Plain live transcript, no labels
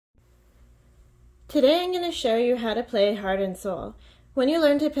Today I'm going to show you how to play Heart and Soul. When you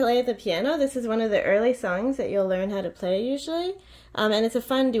learn to play the piano, this is one of the early songs that you'll learn how to play usually, and it's a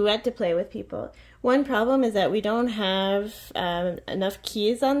fun duet to play with people. One problem is that we don't have enough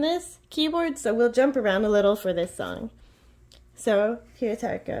keys on this keyboard, so we'll jump around a little for this song. So here's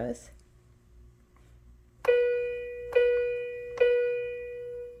how it goes.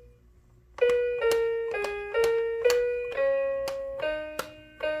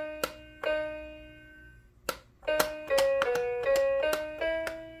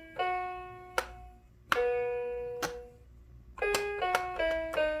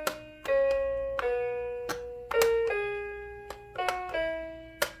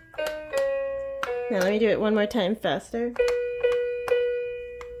 Now let me do it one more time faster.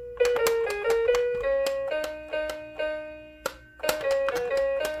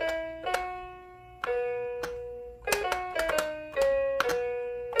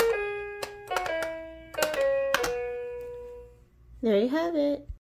 There you have it.